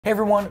Hey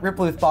everyone,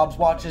 Ripley with Bob's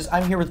Watches.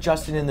 I'm here with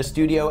Justin in the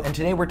studio, and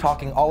today we're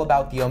talking all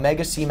about the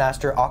Omega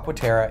Seamaster Aqua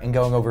Terra and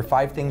going over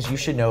 5 things you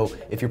should know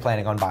if you're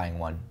planning on buying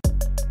one.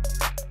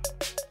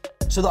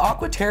 So the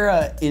Aqua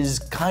Terra is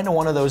kind of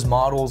one of those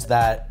models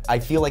that I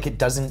feel like it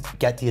doesn't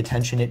get the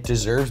attention it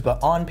deserves,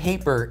 but on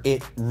paper,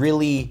 it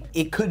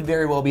could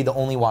very well be the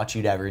only watch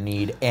you'd ever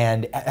need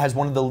and has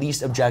one of the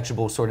least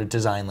objectionable sort of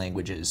design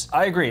languages.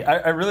 I agree.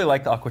 I really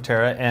like the Aqua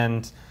Terra,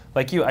 and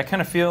like you, I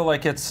kind of feel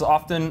like it's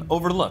often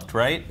overlooked,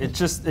 right? It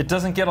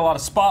doesn't get a lot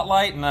of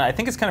spotlight, and I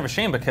think it's kind of a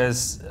shame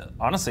because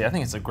honestly, I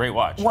think it's a great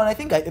watch. Well, I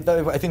think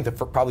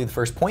probably the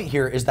first point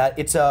here is that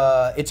it's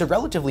a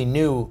relatively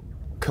new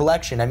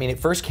collection. I mean, it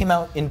first came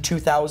out in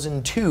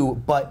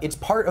 2002, but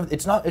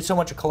it's not so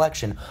much a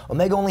collection.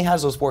 Omega only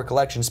has those 4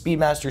 collections: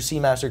 Speedmaster,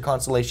 Seamaster,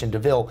 Constellation,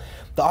 DeVille.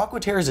 The Aqua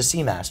Terra is a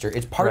Seamaster.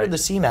 It's part of the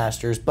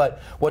Seamasters,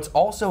 but what's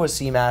also a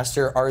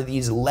Seamaster are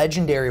these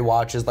legendary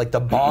watches like the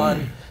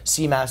Bond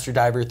Seamaster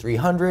Diver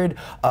 300,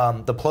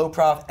 the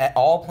Ploprof at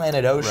all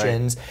Planet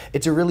Oceans. Right.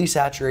 It's a really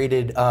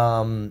saturated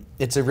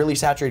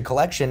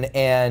collection,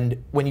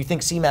 and when you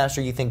think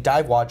Seamaster, you think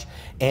dive watch,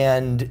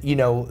 and you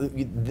know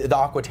the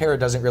Aqua Terra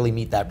doesn't really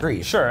meet that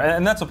brief. Sure,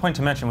 and that's a point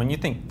to mention. When you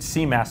think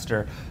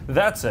Seamaster,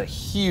 that's a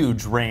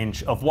huge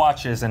range of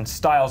watches and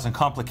styles and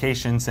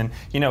complications, and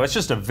you know it's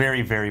just a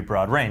very, very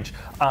broad range.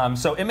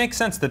 So it makes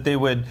sense that they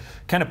would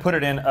kind of put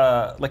it in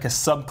like a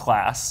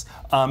subclass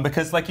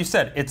because, like you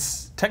said,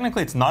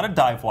 technically it's not a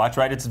dive watch,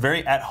 right? It's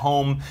very at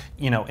home,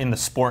 you know, in the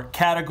sport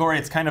category.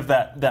 It's kind of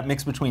that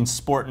mix between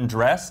sport and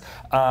dress.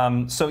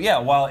 So yeah,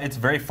 while it's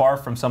very far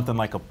from something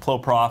like a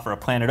Ploprof or a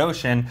Planet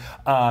Ocean,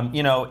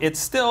 you know, it's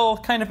still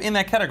kind of in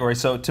that category.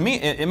 So to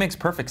me, it makes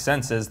perfect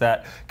sense as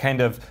that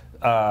kind of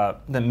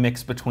the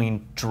mix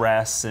between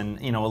dress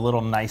and, you know, a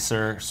little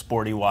nicer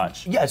sporty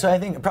watch. Yeah, so I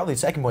think probably the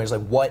second point is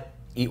like what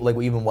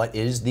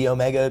is the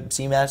Omega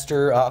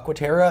Seamaster Aqua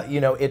Terra? You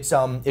know, it's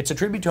a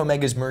tribute to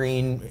Omega's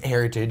marine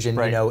heritage, and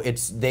you know,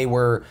 they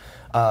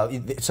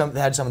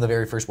had some of the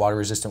very first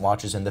water-resistant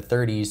watches in the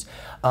 30s,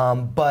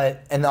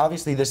 and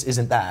obviously this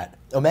isn't that.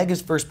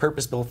 Omega's first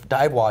purpose-built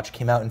dive watch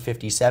came out in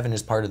 '57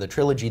 as part of the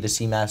trilogy, the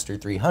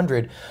Seamaster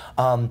 300,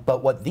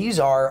 but what these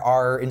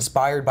are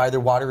inspired by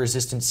their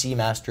water-resistant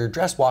Seamaster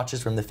dress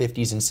watches from the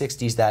 50s and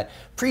 60s that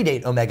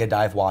predate Omega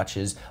dive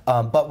watches,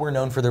 but were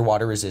known for their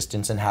water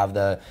resistance and have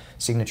the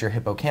signature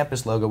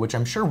hippocampus logo, which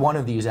I'm sure one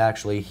of these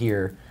actually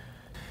here.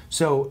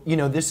 So, you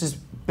know, this has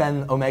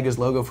been Omega's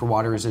logo for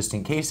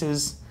water-resistant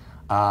cases.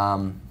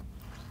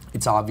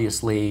 It's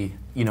obviously,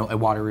 you know, a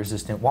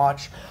water-resistant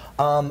watch,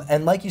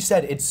 and like you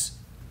said,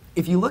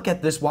 if you look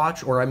at this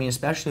watch, or I mean,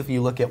 especially if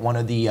you look at one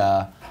of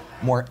the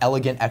more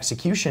elegant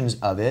executions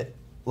of it,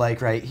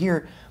 like right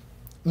here,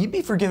 you'd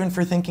be forgiven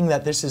for thinking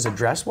that this is a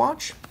dress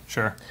watch.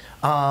 Sure.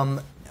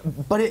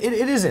 But it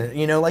isn't.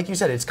 You know, like you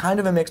said, it's kind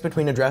of a mix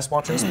between a dress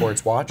watch and a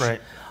sports watch.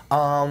 Right.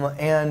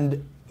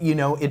 And you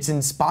know, it's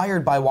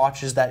inspired by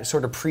watches that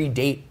sort of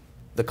predate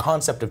the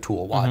concept of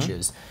tool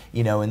watches.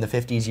 You know, in the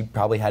 50s, you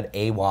probably had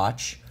a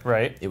watch.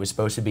 Right. It was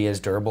supposed to be as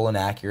durable and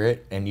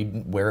accurate, and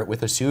you'd wear it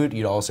with a suit.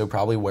 You'd also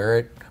probably wear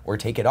it or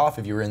take it off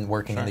if you were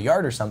working in the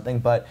yard or something.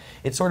 But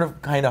it sort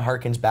of kind of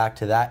harkens back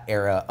to that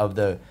era of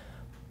the,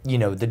 you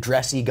know, the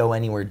dressy, go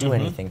anywhere, do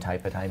anything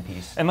type of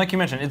timepiece. And like you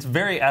mentioned, it's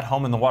very at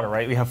home in the water,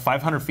 right? We have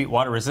 500 feet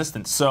water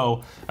resistance.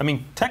 So, I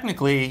mean,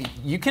 technically,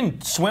 you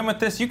can swim with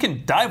this, you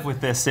can dive with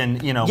this,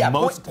 and, you know,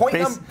 most...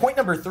 Point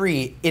number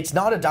 3, it's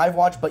not a dive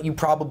watch, but you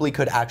probably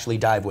could actually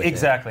dive with it.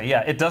 Exactly,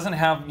 yeah. It doesn't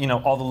have, you know,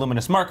 all the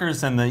luminous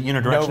markers and the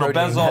unidirectional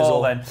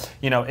bezel, and,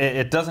 you know,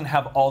 it doesn't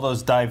have all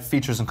those dive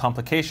features and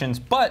complications,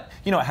 but,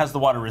 you know, it has the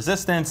water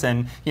resistance,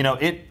 and, you know,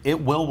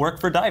 it will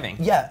work for diving.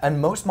 Yeah, and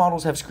most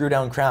models have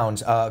screw-down crowns.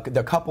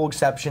 The couple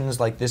exceptions,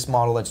 like this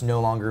model that's no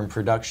longer in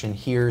production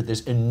here, this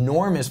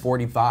enormous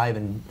 45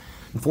 and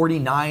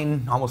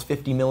 49, almost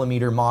 50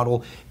 millimeter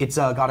model. It's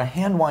got a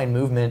hand wind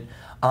movement,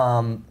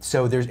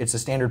 so it's a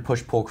standard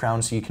push-pull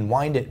crown, so you can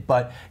wind it.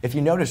 But if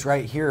you notice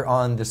right here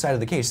on the side of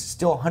the case,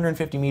 still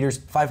 150 meters,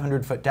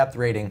 500 foot depth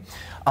rating.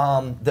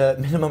 The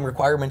minimum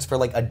requirements for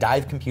like a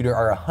dive computer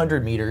are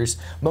 100 meters.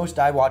 Most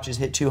dive watches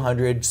hit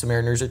 200,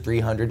 Submariners are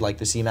 300, like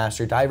the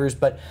Seamaster divers,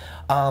 but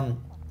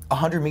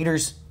 100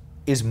 meters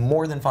is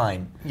more than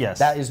fine. Yes.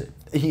 That is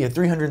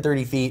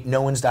 330 feet.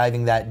 No one's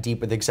diving that deep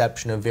with the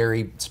exception of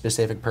very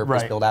specific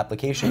purpose-built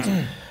applications.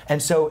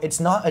 And so it's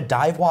not a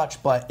dive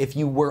watch, but if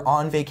you were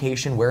on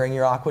vacation wearing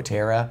your Aqua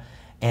Terra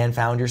and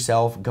found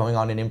yourself going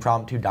on an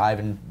impromptu dive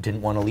and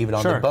didn't want to leave it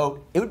on the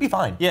boat, it would be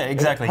fine. Yeah,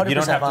 exactly. You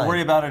don't have to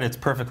worry about it. It's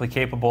perfectly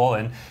capable,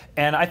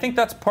 and I think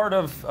that's part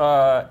of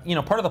you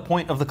know, part of the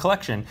point of the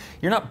collection.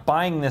 You're not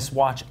buying this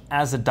watch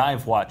as a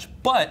dive watch,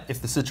 but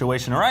if the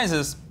situation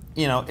arises,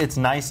 you know, it's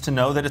nice to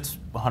know that it's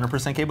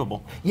 100%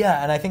 capable.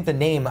 Yeah, and I think the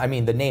name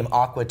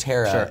Aqua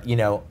Terra, you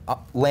know,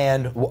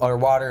 land or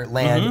water,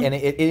 land, and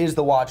it is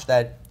the watch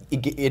that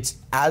it's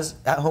as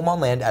at home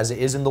on land as it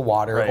is in the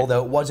water,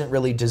 although it wasn't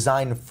really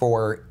designed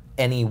for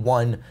any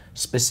one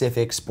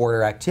specific sport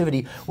or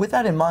activity. With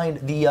that in mind,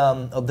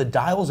 the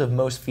dials of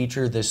most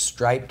feature this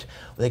striped,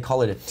 they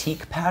call it a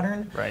teak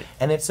pattern, right?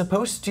 And it's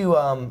supposed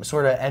to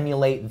sort of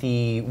emulate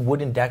the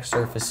wooden deck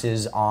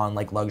surfaces on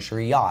like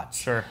luxury yachts.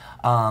 Sure.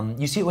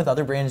 You see it with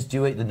other brands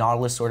do it. The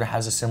Nautilus sort of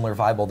has a similar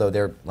vibe, although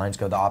their lines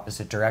go the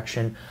opposite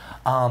direction.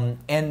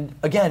 And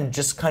again,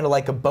 just kind of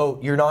like a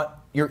boat,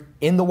 you're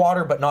in the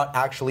water, but not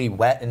actually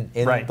wet and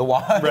in the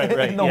water.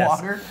 In the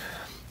water.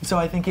 So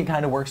I think it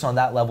kind of works on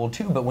that level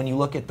too. But when you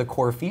look at the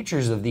core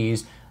features of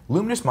these,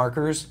 luminous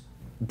markers,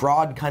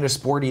 broad kind of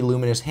sporty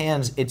luminous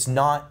hands, it's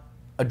not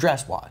a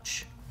dress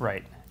watch.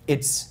 Right.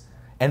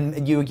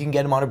 And you can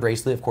get them on a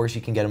bracelet, of course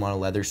you can get them on a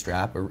leather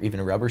strap or even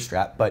a rubber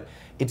strap, but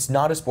it's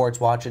not a sports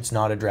watch, it's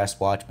not a dress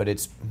watch, but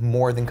it's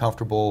more than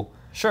comfortable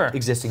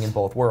existing in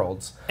both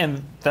worlds.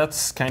 And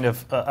that's kind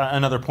of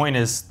another point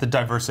is the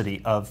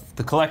diversity of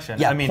the collection.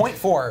 Yeah, I mean, point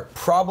 4,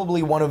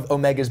 probably one of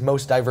Omega's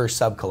most diverse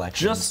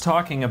sub-collections. Just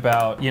talking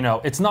about,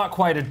 it's not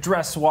quite a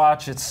dress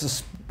watch, it's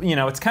just,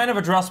 it's kind of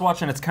a dress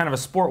watch and it's kind of a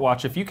sport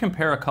watch. If you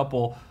compare a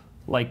couple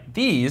like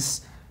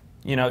these,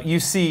 you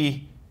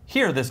see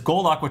here, this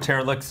gold Aqua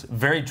Terra looks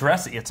very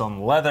dressy. It's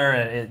on leather.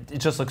 It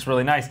just looks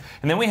really nice.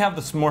 And then we have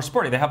this more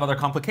sporty. They have other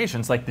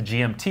complications like the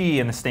GMT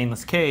and the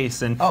stainless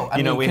case. And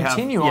we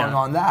continue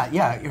on that.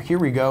 Yeah, here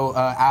we go.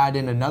 Add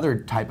in another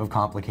type of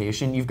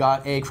complication. You've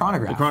got a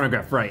chronograph. The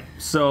chronograph, right.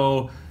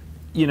 So,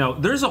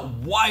 there's a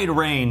wide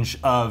range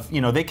of,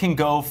 they can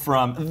go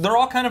from, they're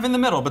all kind of in the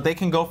middle, but they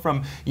can go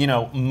from,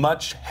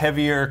 much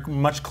heavier,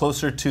 much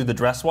closer to the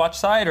dress watch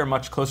side or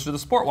much closer to the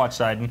sport watch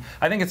side. And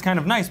I think it's kind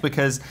of nice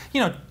because,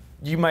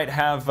 you might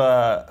have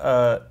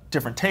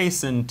different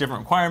tastes and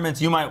different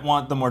requirements. You might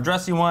want the more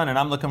dressy one, and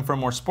I'm looking for a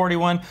more sporty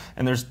one,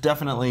 and there's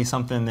definitely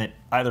something that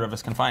either of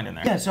us can find in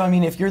there. Yeah, so I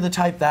mean, if you're the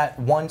type that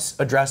wants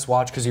a dress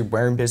watch because you're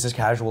wearing business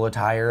casual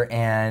attire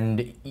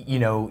and,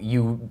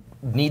 you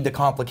need the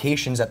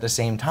complications at the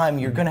same time,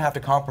 you're going to have to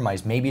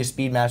compromise. Maybe a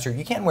Speedmaster,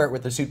 you can wear it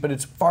with a suit, but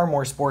it's far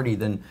more sporty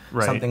than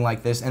something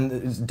like this,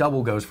 and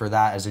double goes for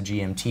that as a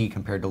GMT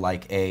compared to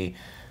like a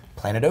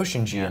Planet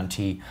Ocean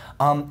GMT.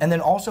 And then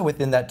also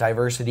within that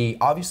diversity,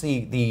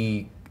 obviously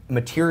the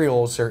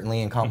materials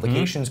certainly and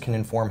complications can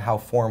inform how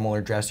formal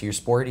or dressy or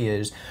sporty it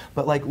is.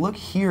 But like look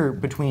here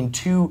between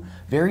two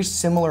very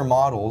similar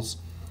models,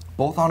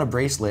 both on a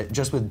bracelet,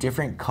 just with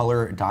different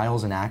color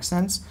dials and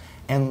accents,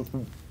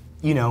 and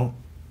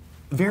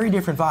very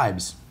different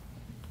vibes.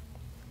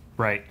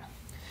 Right.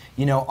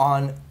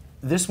 On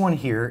this one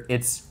here,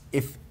 it's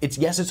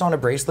on a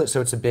bracelet, so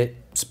it's a bit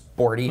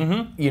sporty,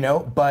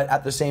 but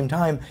at the same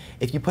time,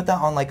 if you put that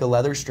on like a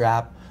leather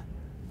strap,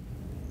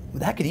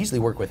 that could easily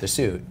work with a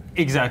suit.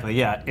 Exactly,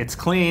 yeah. It's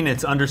clean,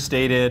 it's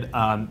understated,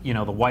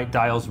 the white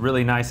dial's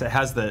really nice. It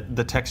has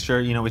the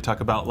texture, we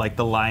talk about like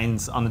the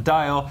lines on the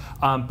dial,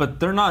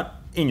 but they're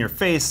not in your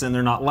face and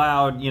they're not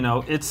loud,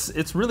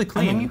 it's really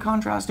clean. And then you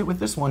contrast it with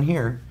this one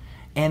here,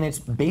 and it's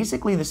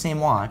basically the same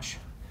watch,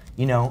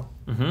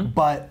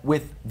 but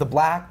with the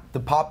black, the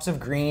pops of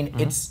green,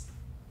 it's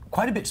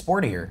quite a bit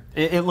sportier.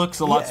 It looks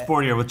a lot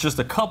sportier with just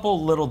a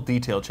couple little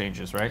detail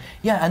changes, right?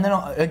 Yeah, and then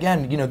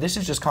again, this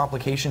is just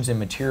complications in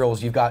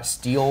materials. You've got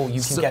steel,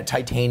 you can get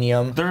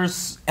titanium.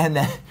 Let's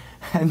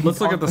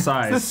look at the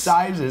size. The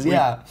sizes,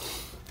 yeah.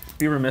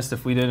 Be remiss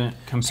if we didn't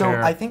compare. So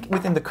I think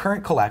within the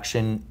current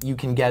collection, you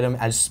can get them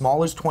as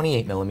small as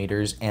 28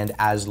 millimeters and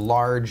as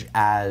large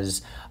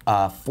as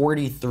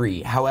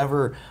 43.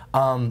 However,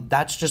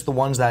 that's just the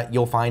ones that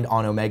you'll find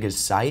on Omega's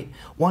site.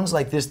 Ones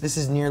like this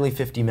is nearly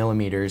 50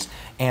 millimeters,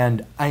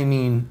 and I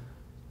mean,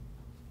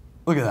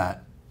 look at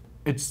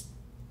that.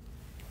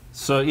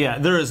 So yeah,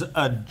 there is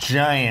a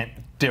giant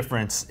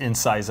difference in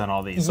size on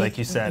all these, like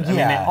you said. I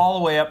mean, all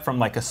the way up from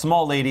like a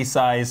small lady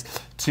size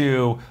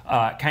to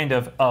kind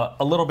of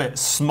a little bit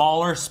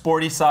smaller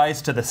sporty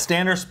size to the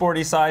standard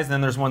sporty size.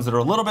 Then there's ones that are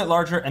a little bit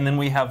larger, and then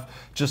we have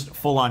just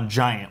full-on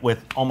giant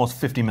with almost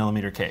 50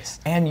 millimeter case.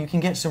 And you can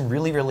get some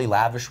really, really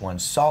lavish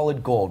ones.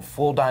 Solid gold,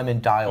 full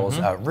diamond dials,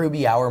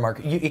 ruby hour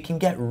mark. It can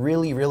get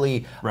really,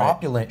 really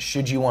opulent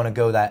should you want to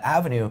go that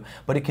avenue,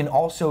 but it can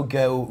also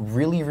go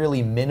really,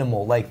 really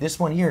minimal. Like this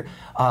one here,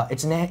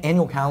 it's an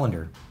annual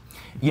calendar.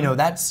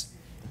 That's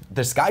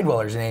the Sky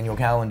Dweller's an annual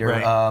calendar,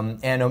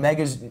 and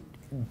Omega's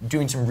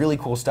doing some really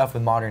cool stuff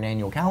with modern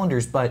annual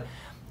calendars, but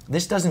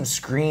this doesn't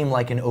scream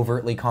like an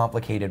overtly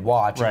complicated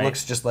watch. It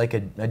looks just like a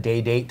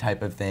day date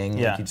type of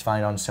thing like you'd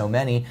find on so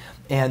many,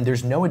 and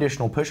there's no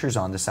additional pushers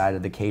on the side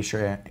of the case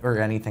or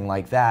anything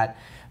like that.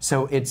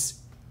 So it's,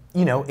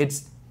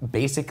 it's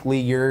basically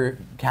your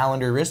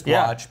calendar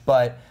wristwatch,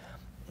 but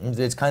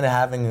it's kind of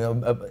having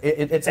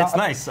it's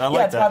nice. I like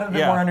that. It's got a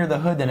bit more under the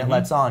hood than it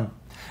lets on.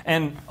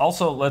 And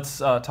also, let's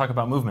talk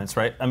about movements,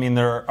 right? I mean,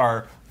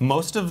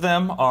 most of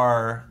them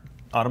are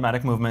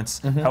automatic movements.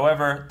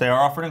 However, they are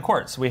offered in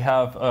quartz. We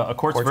have a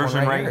quartz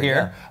version right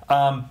here.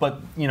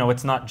 But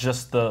it's not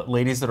just the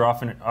ladies that are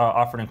often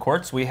offered in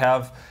quartz. We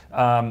have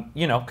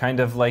kind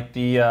of like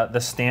the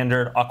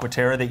standard Aqua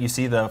Terra that you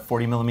see, the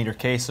 40 millimeter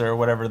case or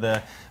whatever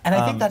the. And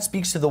I think that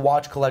speaks to the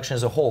watch collection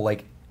as a whole.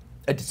 Like,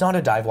 it's not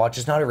a dive watch,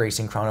 it's not a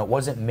racing chrono, it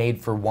wasn't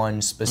made for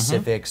one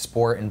specific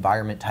sport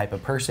environment type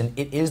of person.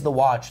 It is the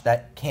watch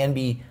that can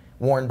be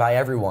worn by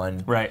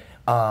everyone, right?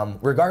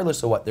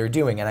 Regardless of what they're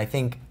doing. And I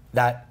think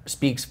that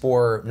speaks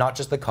for not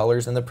just the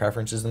colors and the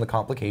preferences and the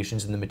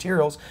complications and the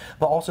materials,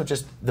 but also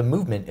just the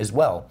movement as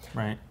well.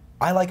 Right.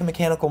 I like a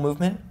mechanical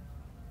movement.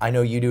 I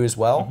know you do as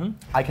well.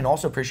 I can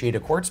also appreciate a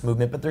quartz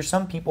movement, but there's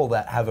some people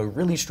that have a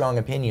really strong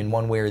opinion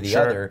one way or the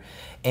other,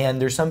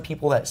 and there's some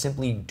people that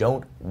simply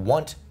don't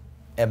want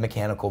a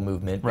mechanical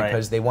movement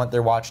because they want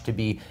their watch to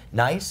be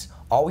nice,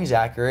 always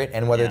accurate,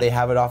 and whether they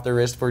have it off their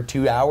wrist for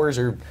 2 hours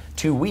or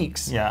 2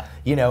 weeks,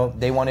 you know,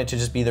 they want it to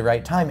just be the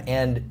right time.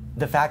 And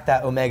the fact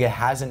that Omega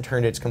hasn't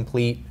turned its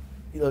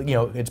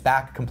its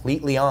back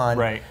completely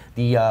on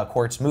the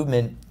quartz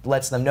movement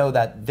lets them know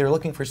that they're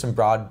looking for some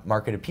broad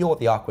market appeal with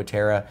the Aqua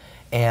Terra,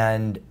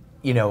 and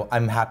you know,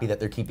 I'm happy that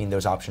they're keeping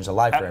those options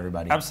alive for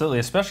everybody. Absolutely,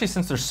 especially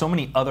since there's so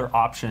many other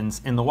options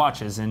in the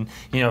watches, and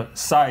you know,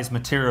 size,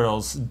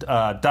 materials,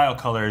 dial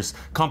colors,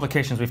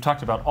 complications. We've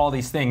talked about all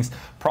these things.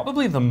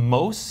 Probably the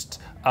most,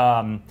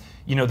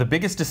 you know, the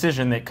biggest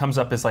decision that comes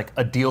up is like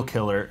a deal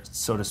killer,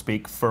 so to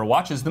speak, for a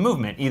watch is the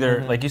movement.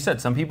 Either, like you said,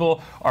 some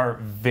people are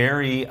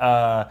very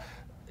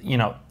you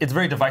know, it's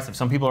very divisive.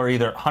 Some people are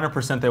either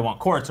 100% they want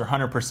quartz or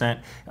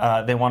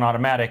 100% they want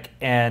automatic,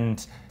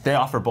 and they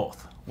offer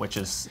both, which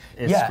is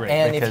great.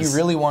 And if you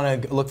really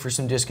want to look for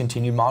some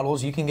discontinued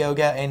models, you can go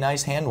get a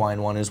nice hand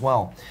wind one as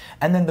well.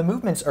 And then the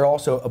movements are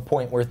also a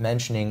point worth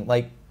mentioning.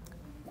 Like,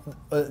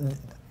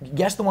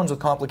 yes, the ones with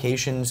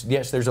complications,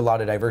 yes, there's a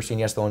lot of diversity,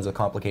 and yes, the ones with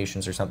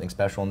complications are something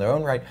special in their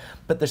own right,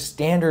 but the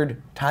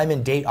standard time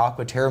and date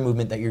Aqua Terra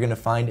movement that you're going to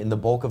find in the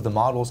bulk of the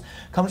models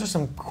comes with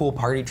some cool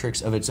party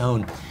tricks of its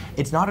own.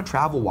 It's not a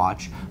travel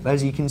watch, but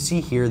as you can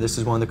see here, this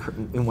is one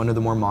of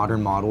the more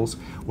modern models.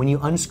 When you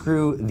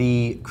unscrew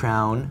the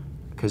crown,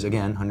 because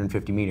again,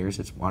 150 meters,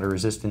 it's water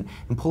resistant,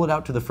 and pull it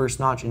out to the first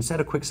notch, instead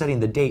of quick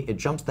setting the date, it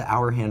jumps the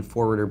hour hand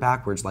forward or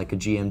backwards like a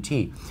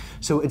GMT.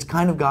 So it's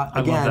kind of got,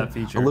 again,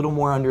 a little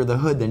more under the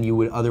hood than you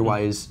would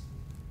otherwise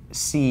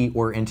see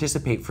or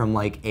anticipate from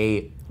like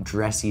a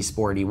dressy,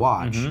 sporty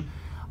watch.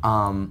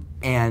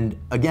 And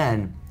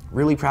again,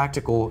 really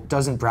practical,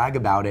 doesn't brag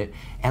about it,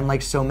 and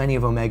like so many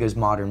of Omega's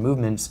modern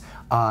movements,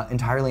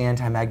 entirely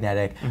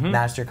anti-magnetic,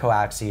 master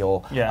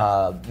coaxial,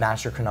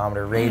 master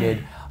chronometer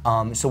rated.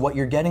 So what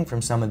you're getting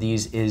from some of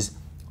these is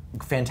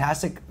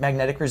fantastic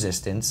magnetic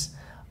resistance,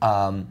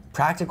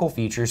 practical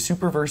features,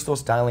 super versatile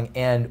styling,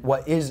 and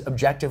what is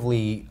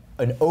objectively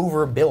an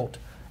overbuilt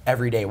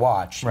everyday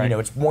watch. You know,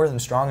 it's more than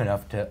strong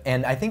enough to,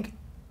 and I think,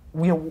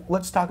 you know,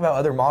 let's talk about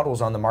other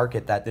models on the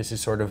market that this is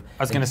sort of.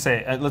 I was going to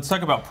say, let's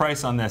talk about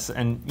price on this,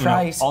 and you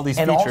know, all these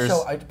and features. And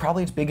also,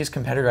 probably its biggest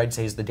competitor, I'd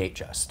say, is the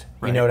Datejust.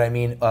 You know what I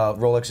mean?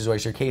 Rolex's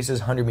Oyster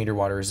cases, 100-meter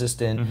water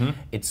resistant.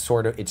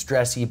 It's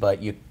dressy,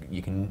 but you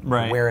can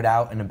wear it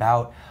out and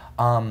about.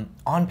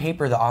 On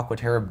paper, the Aqua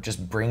Terra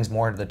just brings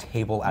more to the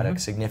table at a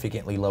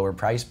significantly lower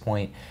price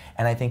point,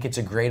 and I think it's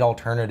a great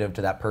alternative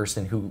to that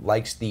person who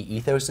likes the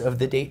ethos of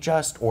the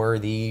Datejust or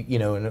the, you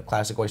know,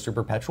 classic Oyster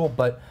Perpetual,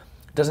 but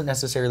doesn't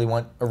necessarily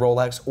want a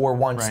Rolex or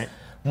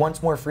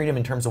wants more freedom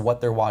in terms of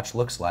what their watch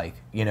looks like,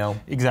 you know?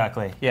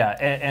 Exactly, yeah,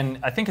 and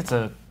I think it's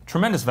a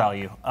tremendous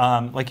value.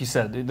 Like you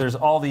said, there's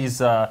all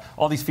these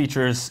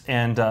features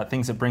and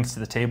things it brings to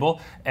the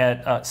table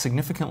at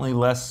significantly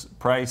less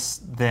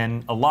price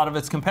than a lot of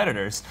its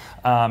competitors.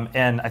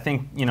 And I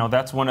think, you know,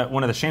 that's one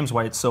of the shames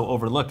why it's so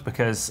overlooked,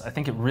 because I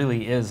think it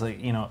really is,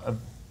 like, you know,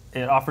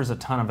 it offers a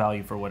ton of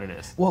value for what it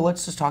is. Well,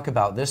 let's just talk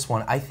about this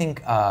one. I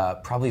think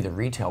probably the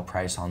retail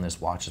price on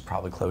this watch is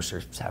probably closer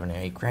to $7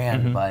 or $8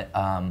 grand, but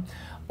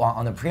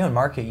on the pre-owned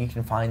market, you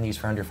can find these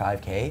for under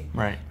 $5K.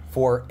 Right.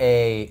 For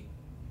a,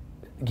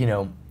 you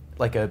know,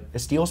 like a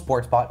steel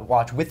sports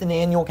watch with an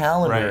annual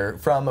calendar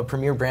from a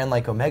premier brand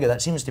like Omega,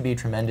 that seems to be a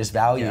tremendous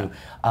value.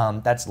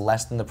 That's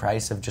less than the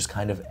price of just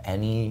kind of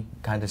any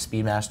kind of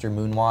Speedmaster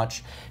moon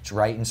watch. It's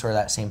right in sort of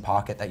that same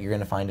pocket that you're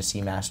going to find a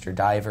Seamaster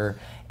diver.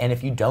 And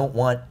if you don't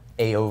want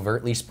a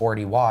overtly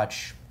sporty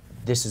watch,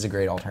 this is a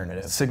great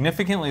alternative.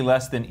 Significantly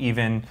less than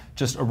even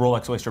just a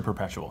Rolex Oyster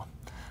Perpetual.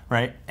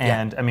 Right,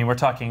 and I mean, we're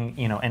talking,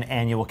 you know, an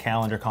annual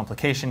calendar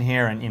complication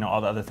here, and you know, all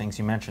the other things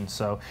you mentioned.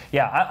 So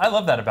yeah, I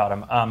love that about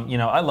them. You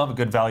know, I love a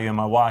good value in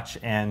my watch,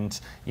 and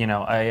you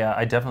know,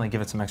 I definitely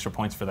give it some extra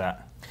points for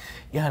that.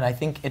 Yeah, and I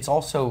think it's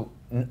also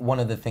one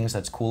of the things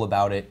that's cool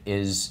about it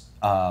is,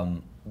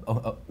 well,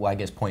 I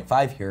guess point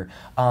 5 here.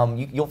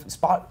 You'll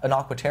spot an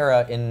Aqua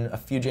Terra in a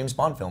few James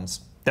Bond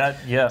films.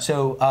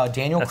 So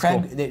Daniel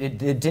Craig,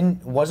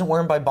 cool. Wasn't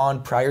worn by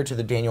Bond prior to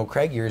the Daniel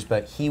Craig years,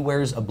 but he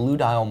wears a blue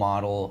dial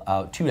model,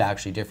 2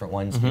 actually different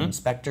ones, in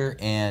Spectre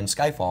and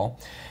Skyfall.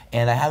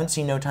 And I haven't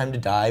seen No Time to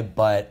Die,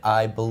 but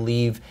I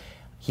believe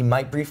he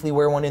might briefly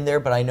wear one in there,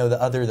 but I know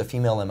the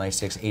female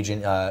MI6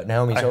 agent,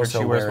 Naomi's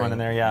also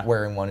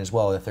wearing one as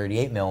well, a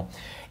 38 mil.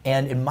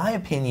 And in my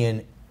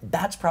opinion,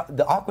 that's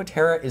the Aqua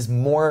Terra is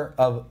more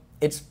of,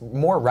 it's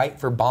more right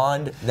for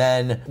Bond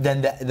than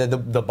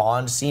the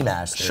Bond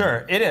Seamaster.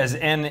 Sure, it is,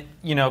 and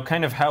you know,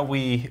 kind of how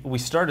we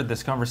started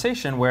this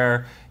conversation,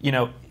 where you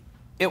know,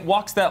 it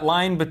walks that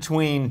line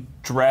between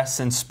dress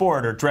and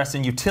sport, or dress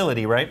and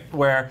utility, right?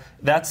 Where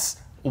that's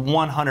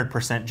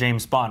 100%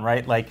 James Bond,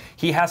 right? Like,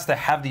 he has to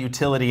have the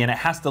utility, and it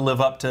has to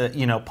live up to,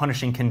 you know,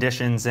 punishing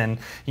conditions and,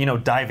 you know,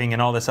 diving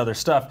and all this other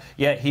stuff.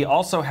 Yet he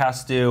also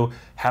has to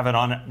have it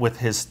on with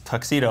his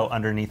tuxedo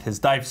underneath his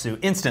dive suit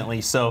instantly.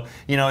 So,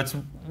 you know, it's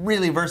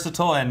really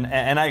versatile,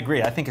 and I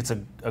agree. I think it's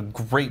a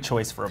great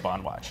choice for a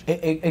Bond watch.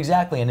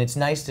 Exactly, and it's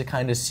nice to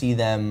kind of see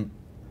them.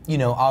 You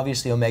know,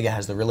 obviously Omega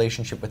has the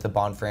relationship with the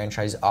Bond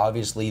franchise.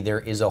 Obviously, there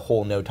is a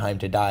whole No Time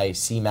to Die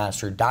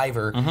Seamaster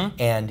diver,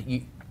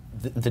 and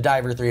the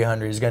Diver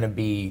 300 is going to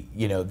be,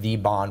 you know, the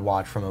Bond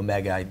watch from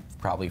Omega,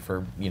 probably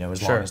for, you know,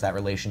 as long as that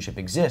relationship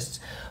exists.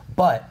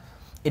 But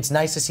it's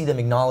nice to see them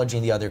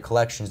acknowledging the other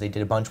collections. They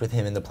did a bunch with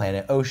him in the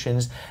Planet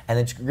Oceans, and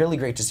it's really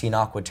great to see an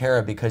Aqua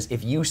Terra, because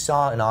if you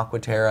saw an Aqua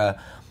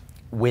Terra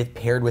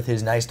paired with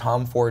his nice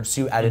Tom Ford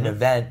suit at an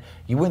event,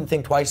 you wouldn't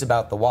think twice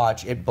about the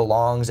watch. It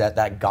belongs at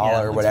that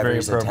gala or whatever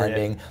he's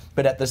attending.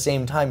 But at the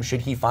same time,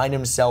 should he find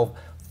himself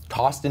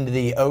tossed into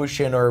the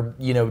ocean or,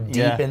 you know,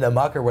 deep in the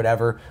muck or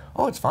whatever,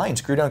 oh, it's fine.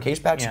 Screw down case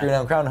back, screw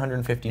down crown,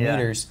 150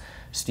 meters,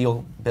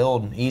 steel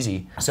build,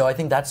 easy. So I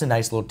think that's a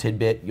nice little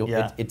tidbit.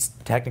 It's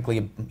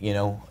technically, you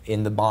know,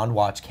 in the Bond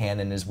watch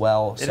canon as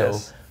well. So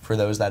for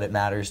those that it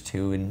matters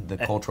to in the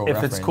cultural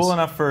reference. If it's cool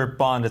enough for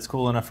Bond, it's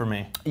cool enough for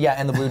me. Yeah,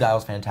 and the blue dial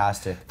is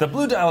fantastic. The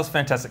blue dial is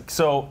fantastic.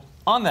 So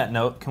on that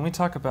note, can we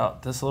talk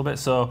about this a little bit?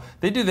 So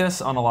they do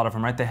this on a lot of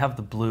them, right? They have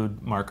the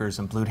blued markers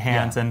and blued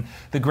hands and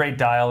the great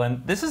dial.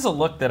 And this is a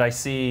look that I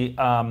see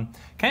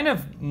kind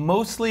of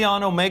mostly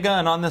on Omega,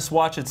 and on this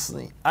watch, it's,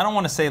 I don't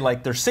want to say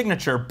like their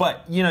signature,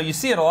 but you know, you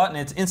see it a lot and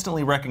it's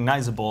instantly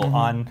recognizable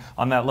on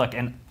that look.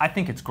 And I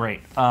think it's great.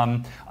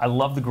 I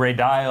love the gray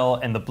dial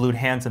and the blued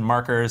hands and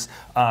markers.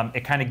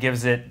 It kind of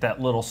gives it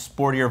that little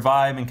sportier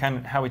vibe, and kind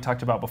of how we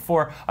talked about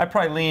before. I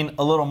probably lean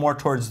a little more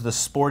towards the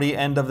sporty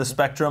end of the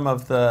spectrum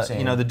of the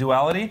you know, the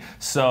duality.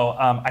 So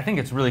I think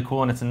it's really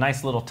cool, and it's a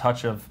nice little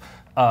touch of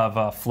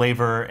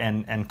flavor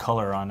and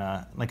color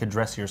on like a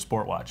dressier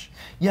sport watch.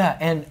 Yeah,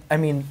 and I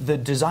mean, the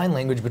design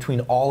language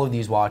between all of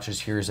these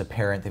watches here is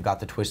apparent. They've got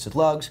the twisted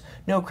lugs,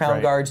 no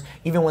crown guards.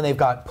 Even when they've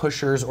got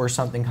pushers or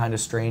something kind of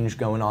strange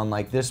going on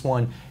like this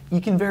one, you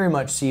can very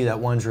much see that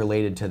one's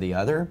related to the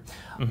other.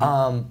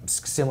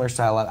 Similar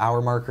style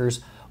hour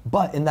markers.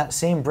 But in that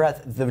same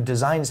breath, the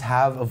designs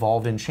have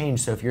evolved and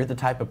changed. So if you're the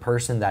type of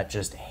person that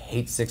just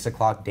hates 6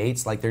 o'clock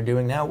dates like they're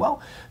doing now,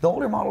 well, the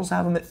older models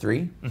have them at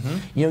 3.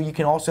 You know, you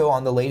can also,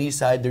 on the ladies'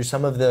 side, there's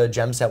some of the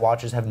gem set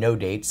watches have no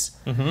dates.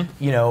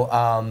 You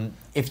know,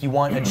 if you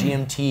want a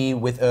GMT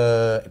with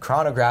a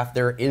chronograph,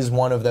 there is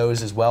one of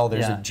those as well.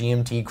 There's a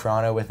GMT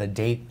chrono with a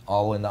date,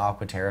 all in the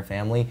Aqua Terra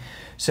family.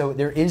 So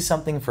there is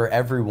something for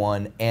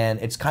everyone, and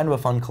it's kind of a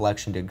fun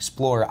collection to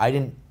explore. I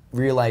didn't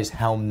realize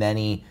how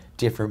many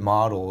different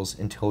models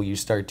until you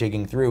start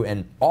digging through,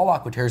 and all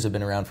Aqua Terras have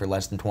been around for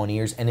less than 20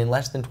 years, and in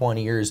less than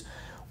 20 years,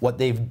 what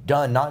they've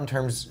done, not in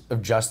terms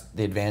of just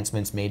the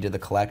advancements made to the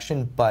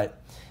collection,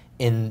 but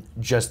in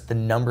just the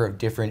number of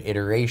different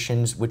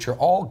iterations, which are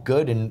all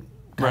good and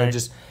kind of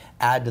just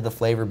add to the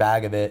flavor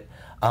bag of it.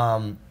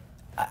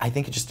 I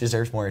think it just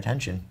deserves more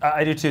attention.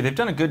 I do too. They've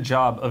done a good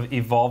job of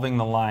evolving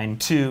the line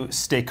to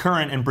stay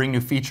current and bring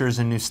new features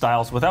and new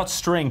styles without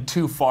straying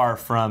too far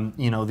from,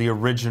 you know, the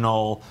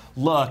original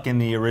look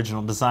and the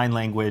original design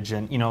language.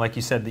 And, you know, like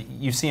you said,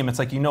 you see them, it's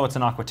like, you know, it's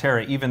an Aqua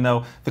Terra, even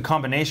though the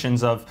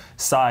combinations of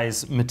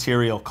size,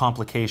 material,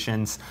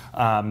 complications,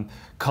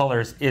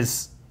 colors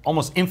is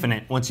almost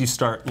infinite once you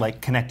start like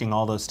connecting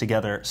all those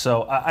together.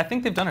 So I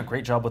think they've done a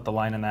great job with the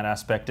line in that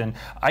aspect, and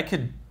I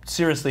could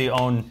seriously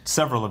own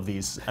several of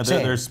these.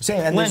 There's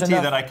plenty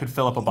that I could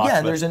fill up a box with.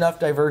 Yeah, there's enough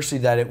diversity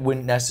that it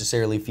wouldn't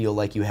necessarily feel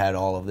like you had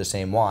all of the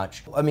same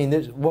watch. I mean,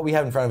 what we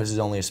have in front of us is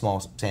only a small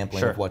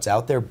sampling of what's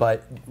out there,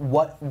 but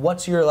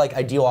what's your like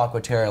ideal Aqua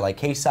Terra? Like,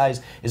 case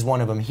size is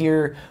one of them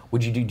here.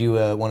 Would you do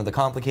one of the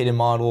complicated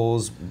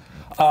models?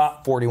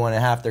 41 and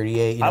a half,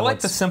 38. You know, I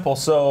like the simple.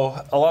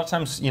 So a lot of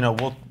times, you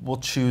know, we'll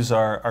choose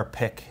our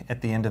pick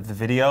at the end of the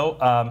video.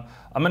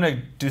 I'm going to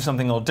do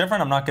something a little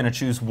different. I'm not going to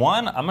choose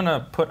one. I'm going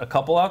to put a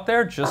couple out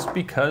there just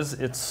because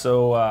it's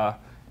so,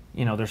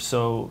 you know, there's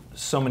so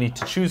many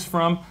to choose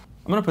from.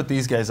 I'm going to put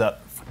these guys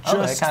up.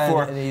 Just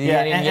for and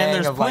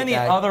there's plenty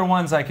other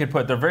ones I could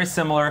put. They're very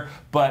similar,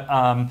 but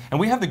and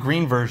we have the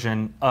green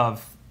version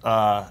of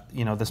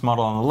you know, this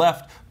model on the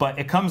left, but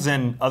it comes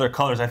in other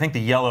colors. I think the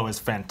yellow is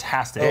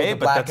fantastic. The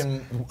black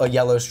and a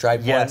yellow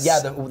striped one. Yeah,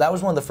 that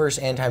was one of the first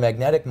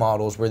anti-magnetic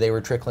models where they were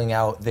trickling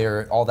out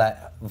all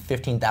that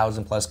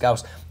 15,000 plus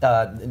Gauss.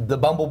 The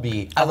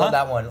Bumblebee, I love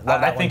that one.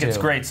 I think it's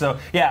great. So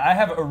yeah, I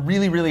have a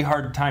really, really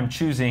hard time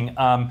choosing.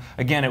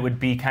 Again, it would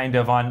be kind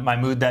of on my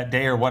mood that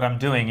day or what I'm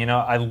doing. You know,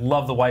 I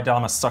love the white dial.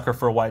 I'm a sucker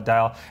for a white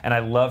dial, and I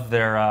love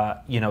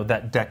their, you know,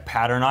 that deck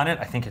pattern on it.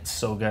 I think it's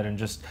so good, and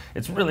just,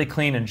 it's really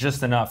clean and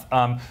just enough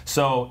enough.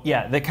 So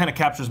yeah, that kind of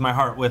captures my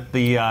heart with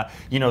the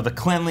you know, the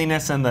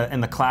cleanliness and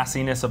the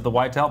classiness of the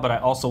whitetail, but I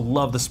also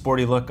love the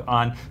sporty look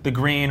on the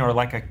green, or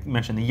like I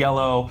mentioned, the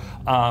yellow.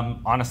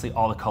 Honestly,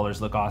 all the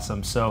colors look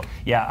awesome. So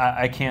yeah,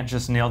 I can't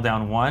just nail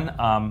down one.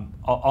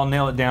 I'll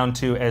nail it down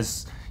to,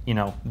 as you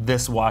know,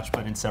 this watch,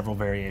 but in several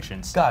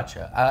variations.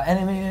 Gotcha. And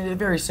I mean,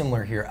 very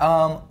similar here.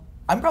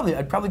 I'd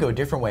probably go a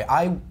different way.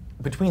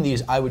 Between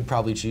these, I would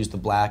probably choose the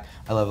black.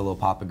 I love a little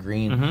pop of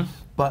green.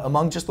 But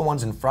among just the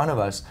ones in front of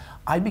us,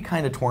 I'd be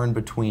kind of torn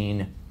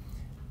between,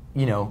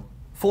 you know,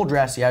 full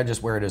dress. Yeah, I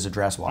just wear it as a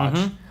dress watch.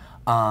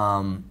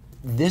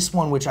 This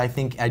one, which I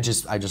think I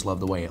just love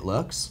the way it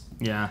looks.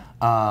 Yeah.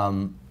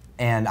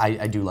 And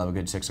I do love a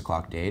good 6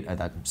 o'clock date. I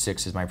thought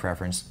 6 is my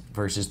preference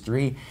versus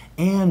 3.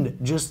 And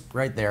just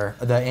right there,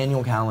 the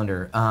annual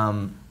calendar.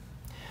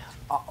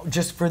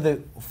 Just for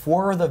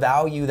the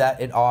value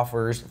that it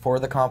offers, for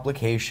the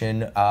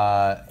complication,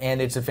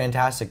 and it's a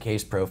fantastic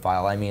case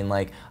profile. I mean,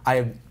 like,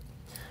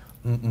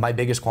 my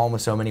biggest qualm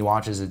with so many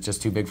watches is it's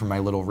just too big for my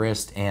little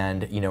wrist,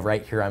 and you know,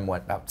 right here I'm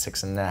what, about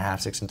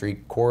 6.5, 6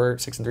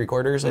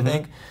 3/4, I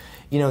think.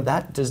 You know,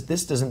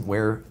 this doesn't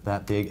wear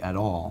that big at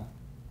all.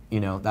 You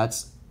know,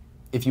 that's,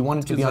 if you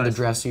wanted to be on the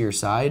dressier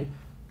side,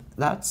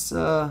 that's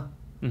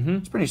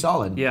it's pretty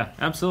solid. Yeah,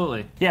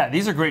 absolutely. Yeah,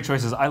 these are great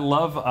choices. I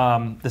love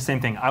the same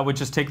thing. I would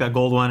just take that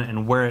gold one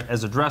and wear it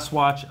as a dress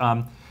watch.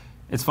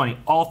 It's funny,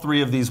 all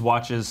 3 of these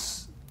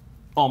watches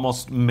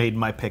almost made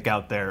my pick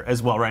out there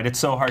as well, right? It's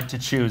so hard to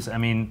choose. I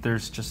mean,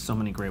 there's just so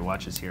many great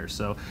watches here.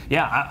 So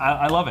yeah,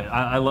 I love it.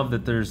 I love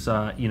that there's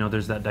you know,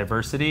 there's that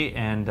diversity,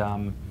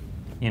 and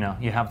you know,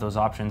 you have those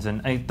options,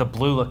 and the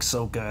blue looks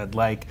so good.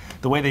 Like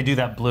the way they do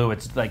that blue,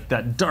 it's like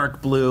that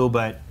dark blue,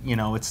 but you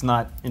know, it's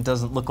not. It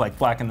doesn't look like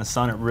black in the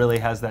sun. It really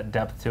has that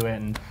depth to it,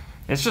 and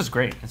it's just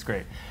great. It's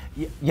great.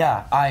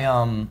 Yeah,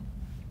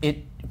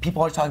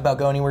 people always talk about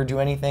go anywhere, do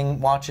anything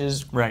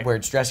watches, right, where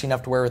it's dressy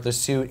enough to wear with a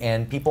suit,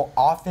 and people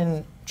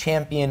often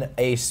champion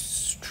a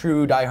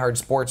true diehard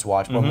sports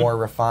watch, but more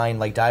refined,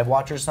 like dive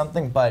watch or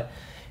something. But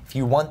if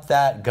you want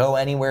that go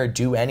anywhere,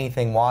 do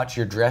anything watch,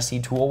 your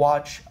dressy tool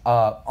watch,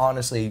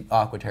 honestly,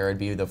 Aqua Terra would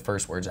be the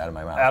first words out of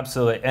my mouth.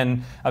 Absolutely,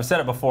 and I've said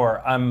it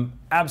before, I'm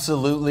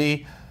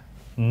absolutely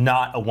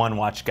not a one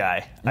watch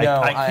guy.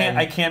 No,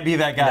 I can't be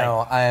that guy.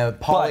 No, I'm a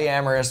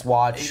polyamorous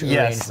watch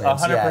Yes,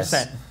 arrangements. 100%.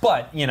 Yes.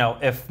 But, you know,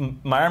 if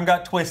my arm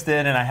got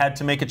twisted and I had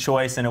to make a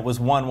choice and it was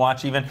one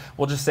watch even,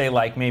 we'll just say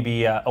like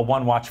maybe a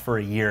one watch for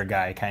a year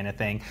guy kind of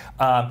thing.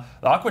 The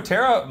Aqua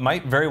Terra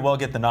might very well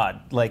get the nod.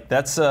 Like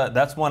that's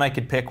one I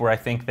could pick where I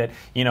think that,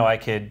 you know, I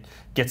could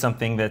get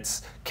something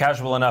that's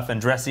casual enough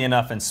and dressy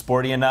enough and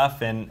sporty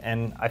enough,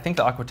 and I think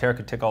the Aqua Terra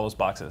could tick all those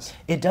boxes.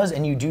 It does,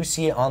 and you do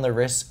see it on the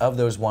wrists of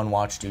those one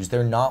watch dudes.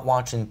 They're not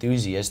watch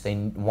enthusiasts. They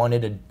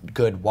wanted a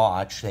good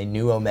watch. They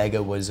knew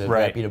Omega was a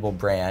reputable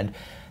brand.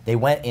 They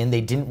went in,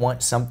 they didn't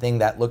want something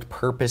that looked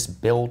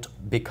purpose-built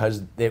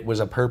because it was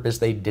a purpose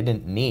they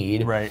didn't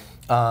need. Right.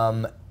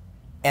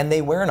 And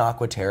they wear an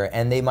Aqua Terra,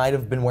 and they might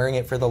have been wearing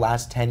it for the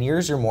last 10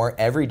 years or more.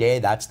 Every day,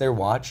 that's their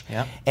watch.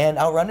 Yeah. And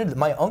I'll run into,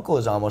 my uncle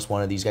is almost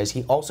one of these guys.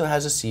 He also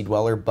has a Sea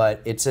Dweller, but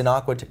it's an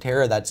Aqua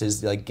Terra that's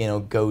his, like, you know,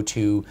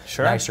 go-to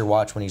nicer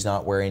watch when he's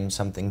not wearing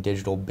something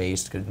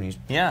digital-based.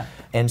 Yeah.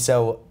 And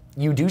so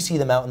you do see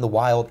them out in the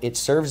wild. It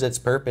serves its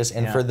purpose,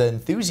 and for the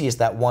enthusiast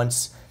that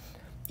wants,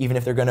 even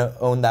if they're going to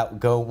own that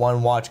go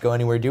one watch, go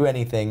anywhere, do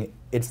anything,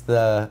 it's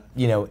the,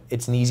 you know,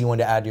 it's an easy one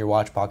to add to your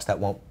watch box that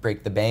won't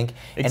break the bank.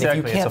 Exactly. And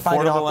if you can't find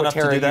an Aqua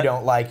Terra you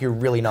don't like, you're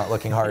really not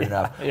looking hard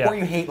enough. Or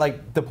you hate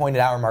like the pointed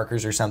hour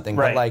markers or something.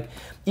 But like,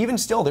 even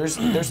still, there's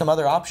some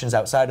other options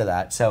outside of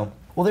that. So,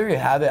 well, there you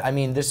have it. I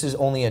mean, this is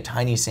only a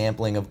tiny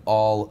sampling of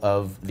all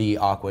of the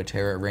Aqua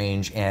Terra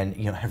range, and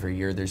you know, every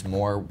year there's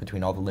more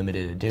between all the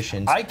limited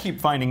editions. I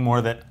keep finding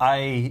more that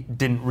I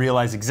didn't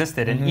realize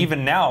existed, and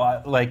even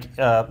now, like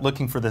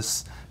looking for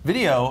this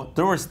video,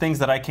 there was things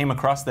that I came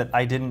across that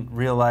I didn't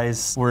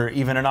realize were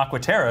even an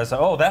Aqua Terra. So,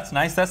 oh, that's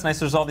nice,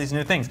 there's all these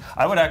new things.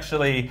 I would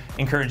actually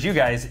encourage you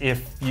guys,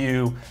 if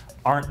you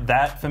aren't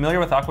that familiar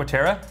with Aqua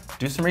Terra,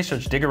 do some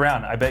research, dig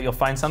around. I bet you'll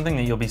find something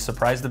that you'll be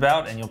surprised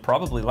about and you'll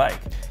probably like.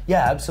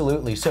 Yeah,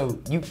 absolutely. So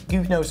you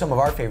know some of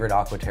our favorite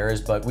Aqua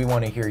Terras, but we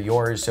want to hear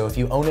yours. So if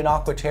you own an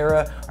Aqua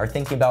Terra, are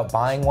thinking about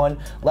buying one,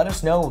 let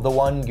us know the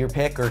one your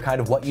pick or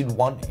kind of what you'd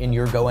want in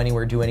your go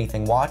anywhere, do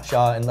anything watch,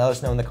 and let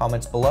us know in the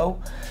comments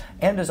below.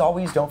 And as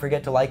always, don't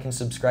forget to like and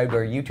subscribe to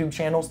our YouTube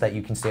channel so that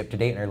you can stay up to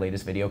date on our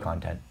latest video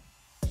content.